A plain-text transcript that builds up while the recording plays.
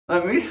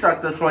Let me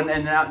suck this one in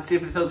and out and see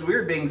if it feels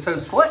weird being so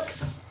slick.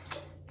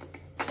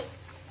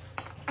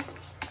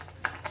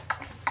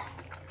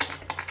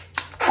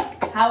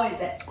 How is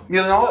it?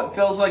 You know, it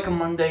feels like a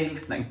Monday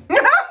evening.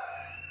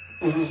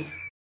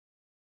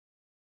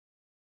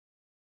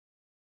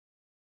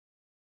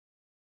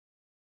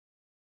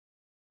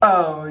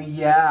 Oh,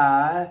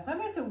 yeah. Why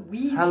am I so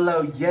weak?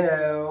 Hello,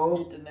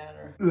 yo.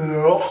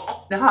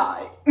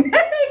 Hi.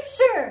 Make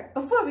sure,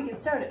 before we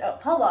get started. Oh,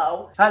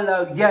 hello.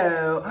 Hello,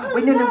 yo. Hello.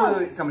 Wait, no.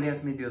 Wait. Somebody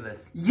asked me to do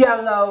this.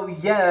 Yellow,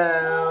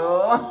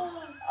 yo.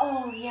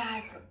 Oh, yeah,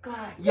 I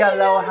forgot.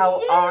 Yellow,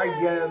 how are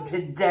you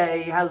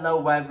today?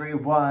 Hello,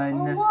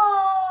 everyone.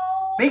 Hello.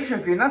 Make sure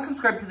if you're not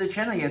subscribed to the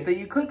channel yet that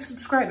you click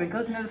subscribe and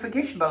click the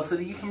notification bell so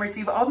that you can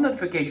receive all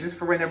notifications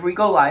for whenever we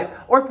go live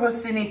or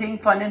post anything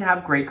fun and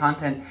have great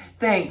content.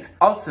 Thanks.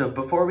 Also,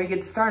 before we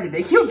get started, a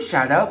huge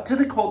shout out to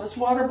the coldest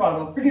water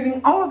bottle for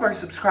giving all of our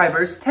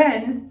subscribers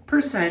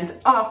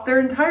 10% off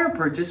their entire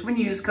purchase when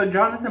you use code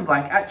Jonathan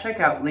Black at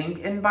checkout, link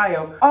in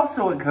bio.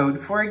 Also a code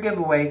for a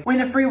giveaway. Win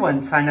a free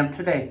one. Sign up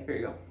today. Here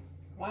you go.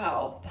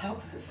 Wow, that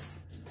was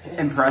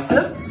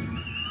impressive.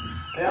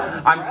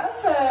 Yeah, I'm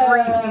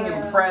freaking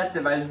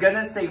impressive. I was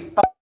gonna say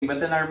f***ing,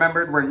 but then I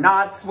remembered we're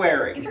not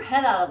swearing. Get your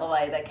head out of the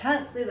way. They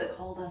can't see the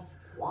coldest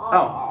water.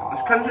 Oh,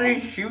 it's because of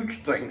these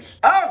huge things.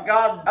 Oh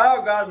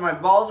god, my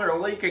balls are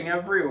leaking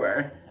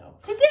everywhere.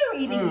 Today we're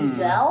eating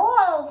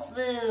yellow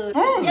food.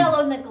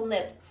 Yellow Nik L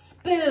Nips,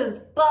 spoons,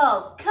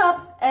 balls,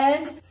 cups,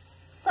 and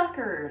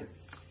suckers.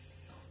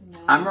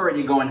 I'm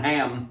already going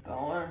ham.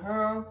 Going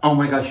ham. Oh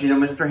my gosh, you know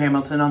Mr.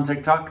 Hamilton on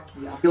TikTok?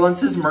 Yeah. He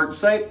launched his merch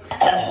site.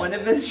 One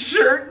of his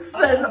shirts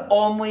says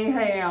only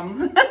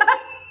hams.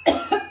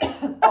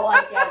 Oh,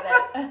 I get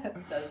it.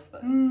 That's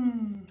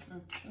fun.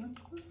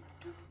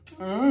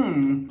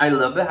 I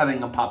love it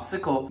having a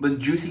popsicle with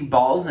juicy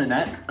balls in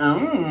it.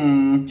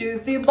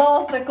 Juicy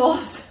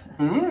ballsicles.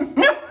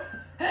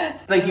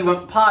 It's like you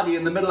went potty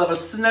in the middle of a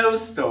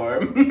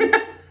snowstorm.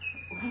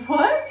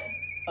 What?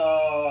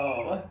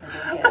 Oh.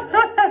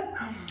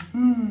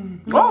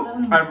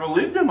 Oh, I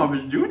relieved him of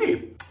his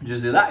duty. Did you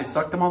see that? I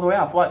sucked him all the way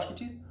off. Watch.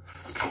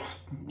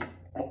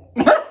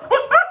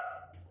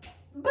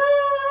 Boo!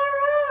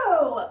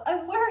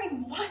 I'm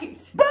wearing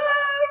white. Boo!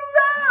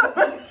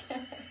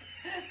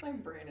 My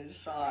brain is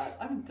shot.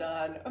 I'm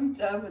done. I'm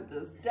done with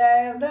this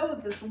day. I'm done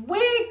with this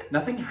week.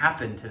 Nothing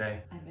happened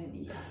today. I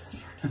mean, yes.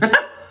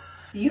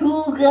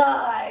 You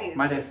guys.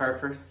 Might I fart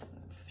first?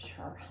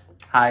 Sure.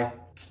 Hi.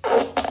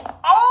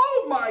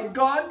 Oh my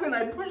god, when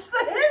I pushed the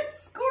It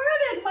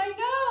squirted my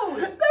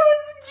nose. That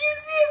was the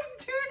juiciest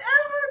toot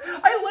ever.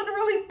 I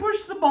literally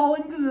pushed the ball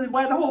into the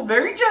wet hole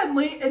very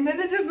gently, and then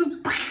it just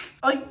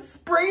like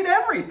sprayed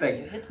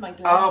everything. It hits my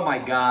glass. Oh my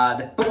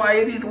god. Why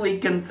are these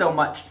leaking so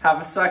much? Have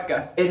a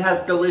sucker. It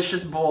has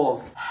delicious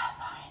balls.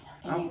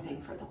 Fine.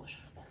 Anything for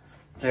delicious balls.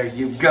 There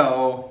you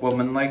go.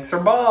 Woman likes her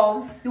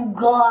balls. You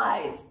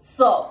guys.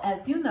 So,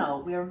 as you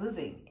know, we are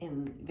moving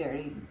in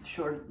very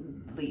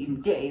shortly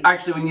days.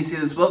 Actually, when you see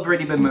this, we've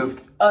already been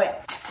moved. Oh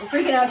yeah. We're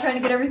freaking out trying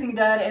to get everything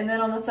done, and then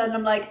all of a sudden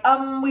I'm like,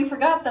 we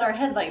forgot that our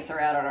headlights are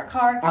out on our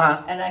car,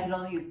 and I can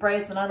only use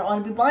brights, and I don't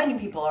want to be blinding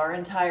people our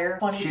entire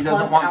 20 She plus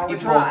doesn't want hour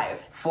people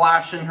drive.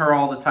 flashing her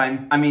all the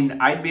time. I mean,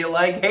 I'd be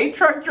like, hey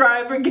truck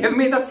driver, give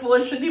me the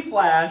flashity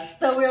flash.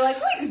 So we were like,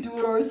 we could do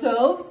it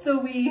ourselves, so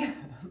we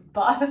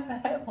bought the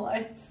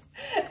headlights.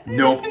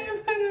 Nope.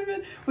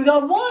 We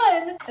got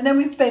one, and then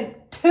we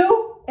spent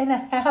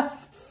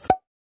 2.5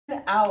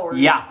 hours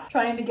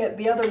trying to get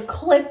the other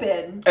clip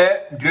in.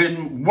 It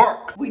didn't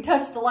work. We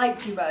touched the light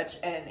too much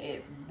and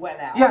it went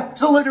out. Yeah,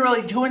 so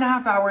literally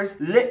 2.5 hours,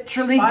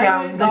 literally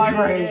down the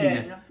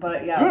drain.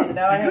 But yeah, so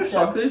now I have to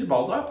suck these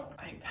balls up.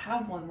 I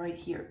have one right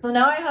here. So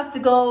now I have to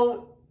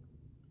go.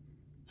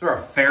 Is there a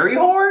fairy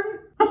horn?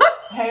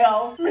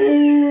 Hail.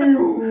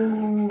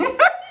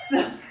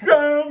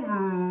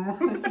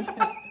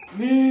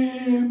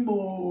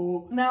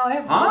 Now I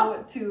have to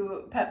go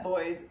to Pet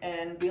Boys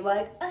and be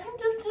like, I'm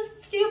just a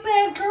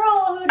stupid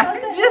girl who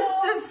doesn't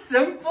know. A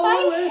simple.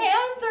 My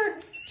hands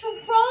are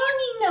strong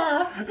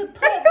enough to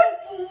put this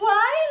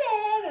light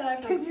in, and I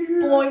have to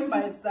exploit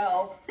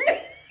myself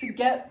to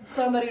get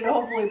somebody to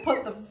hopefully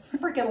put the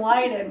freaking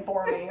light in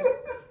for me.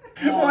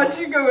 Watch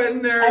you go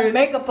in there. I have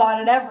makeup on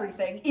and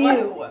everything.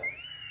 Ew.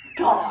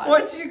 God.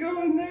 Watch you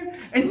go in there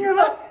and you're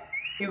like.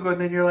 You go in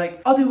there and you're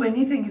like, I'll do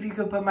anything if you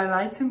could put my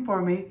lights in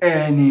for me.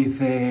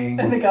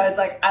 Anything. And the guy's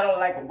like, I don't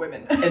like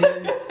women. And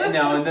then, and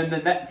then the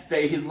next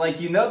day he's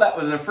like, you know that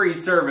was a free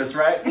service,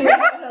 right? And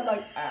I'm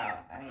like,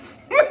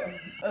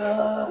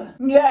 oh,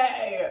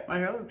 yay. My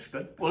hair looks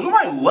good. Look at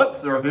my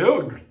lips, they're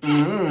huge.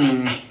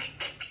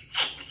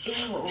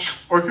 Ew.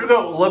 Or should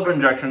got lip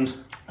injections.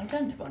 I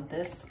don't want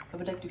this. I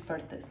would like to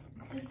fart this.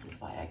 This is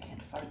why I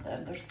can't fart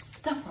them. There's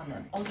stuff on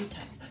them all the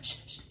times. Shh,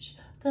 shh, shh.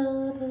 Da,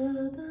 da,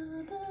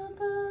 da, da,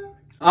 da.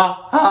 You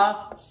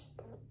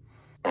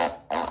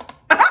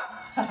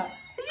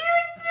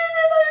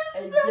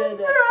did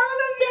it! I'm so proud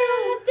of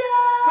you!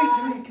 Wait,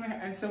 come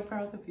here, I'm so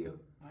proud of you.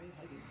 Why are you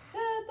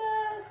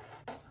hugging?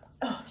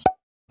 Oh,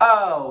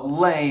 Oh,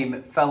 lame.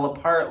 It fell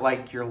apart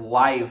like your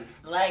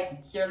life. Like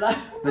your life.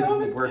 That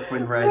didn't work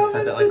when Red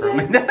said it like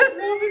Roman.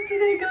 Roman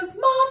today goes,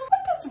 Mom,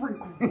 what does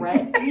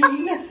regret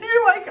mean?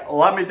 You're like,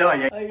 let me tell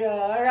you. Like,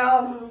 I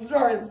got some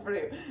stories for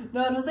you.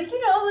 No, and I was like, you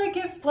know, like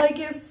if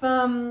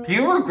Do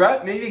you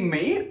regret meeting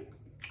me?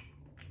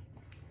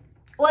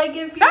 Like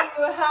if you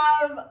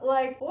have,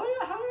 like, how do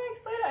I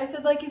explain it? I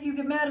said, like, if you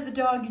get mad at the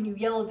dog and you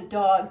yell at the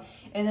dog,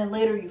 and then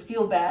later you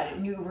feel bad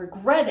and you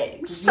regret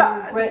it. You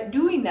regret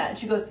doing that. And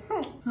she goes,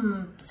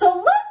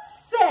 So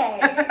let's say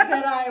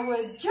that I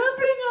was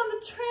jumping on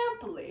the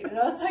trampoline. And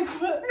I was like,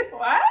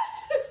 what?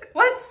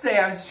 Let's say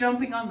I was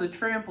jumping on the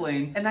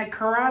trampoline and I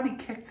karate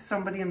kicked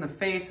somebody in the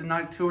face and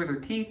knocked 2 of their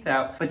teeth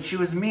out, but she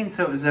was mean,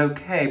 so it was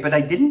okay. But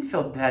I didn't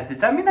feel bad. Does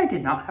that mean I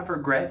did not have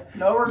regret?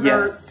 No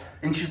regrets. Yes.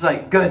 And she's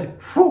like, good.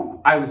 Whew.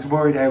 I was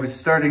worried I was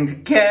starting to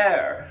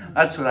care.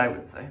 That's what I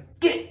would say.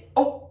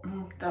 Oh,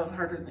 that was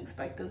harder than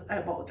expected. I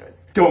apologize.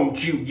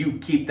 Don't you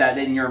keep that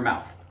in your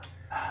mouth.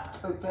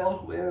 It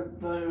feels weird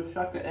when you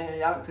suck it in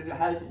and out because it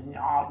has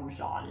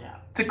knobs on it.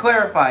 To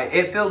clarify,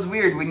 it feels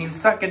weird when you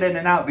suck it in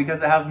and out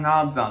because it has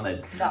knobs on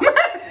it.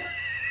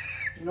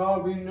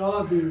 No.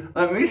 Knobby.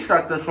 Let me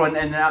suck this one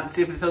in and out and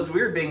see if it feels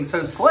weird being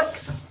so slick.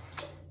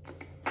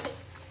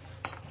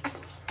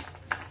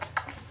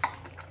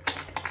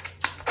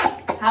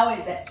 How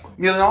is it?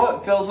 You know,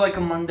 it feels like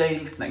a Monday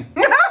evening.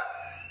 Walked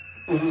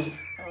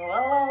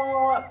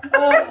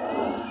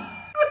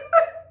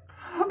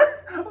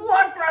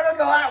right into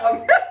that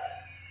one.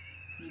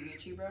 You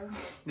Gucci, bro?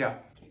 Yeah. Okay,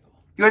 cool.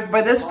 You guys,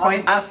 by this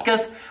point, ask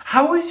us,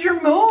 how was your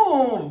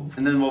move?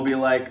 And then we'll be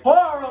like,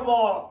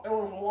 horrible. It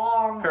was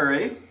long.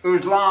 hurry. It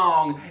was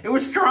long. It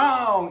was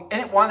strong.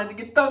 And it wanted to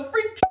get the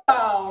freak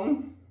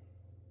down.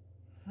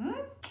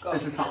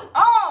 This is song.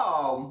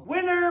 Oh,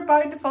 winner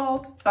by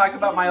default. Talk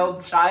about my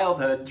old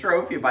childhood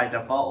trophy by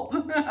default.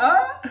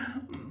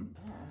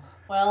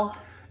 Well.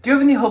 Do you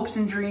have any hopes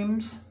and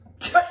dreams?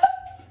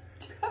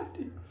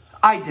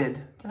 I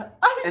did.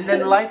 And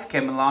then life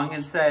came along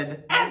and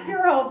said, F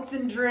your hopes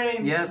and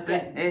dreams. Yes,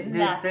 it did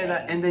say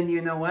that. And then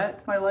you know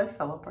what? My life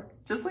fell apart.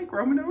 Just like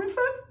Roman always says.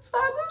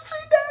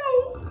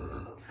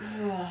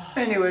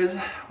 Anyways,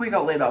 we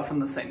got laid off on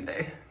the same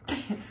day.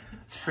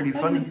 It's pretty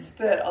funny. I just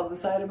spit on the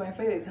side of my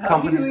face. How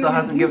Company do you still even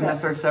hasn't do given that?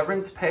 us our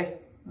severance pay.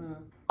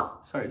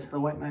 Sorry, it's the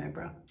white my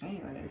eyebrow.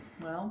 Anyways,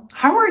 well.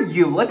 How are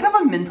you? Let's have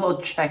a mental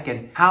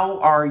check-in. How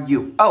are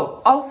you?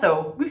 Oh,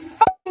 also, we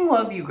fucking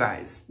love you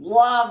guys.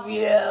 Love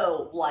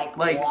you. Like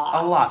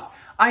a lot.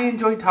 I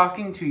enjoy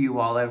talking to you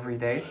all every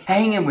day,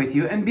 hanging with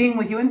you and being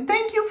with you, and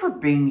thank you for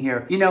being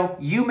here. You know,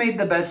 you made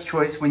the best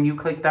choice when you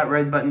clicked that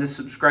red button to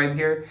subscribe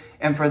here,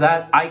 and for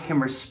that, I can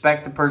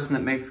respect the person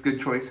that makes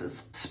good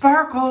choices.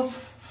 Sparkles!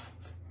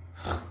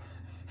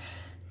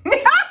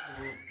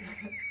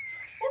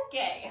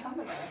 Okay, I'm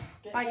gonna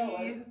get Bye.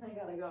 going. I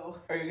gotta go.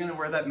 Are you gonna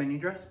wear that mini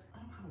dress? I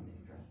don't have a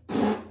mini dress.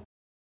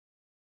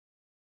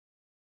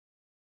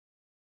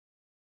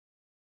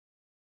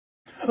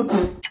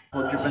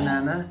 Hold your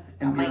banana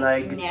and be my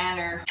like,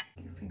 banana.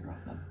 Get your finger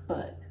off my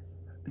butt.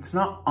 it's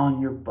not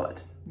on your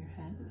butt. Your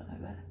hand is on my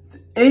butt. It's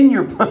in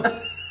your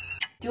butt.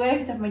 Do I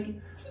have to have my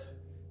teeth?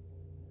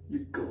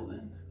 You're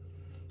golden.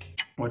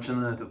 Watching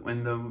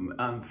in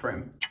the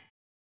frame.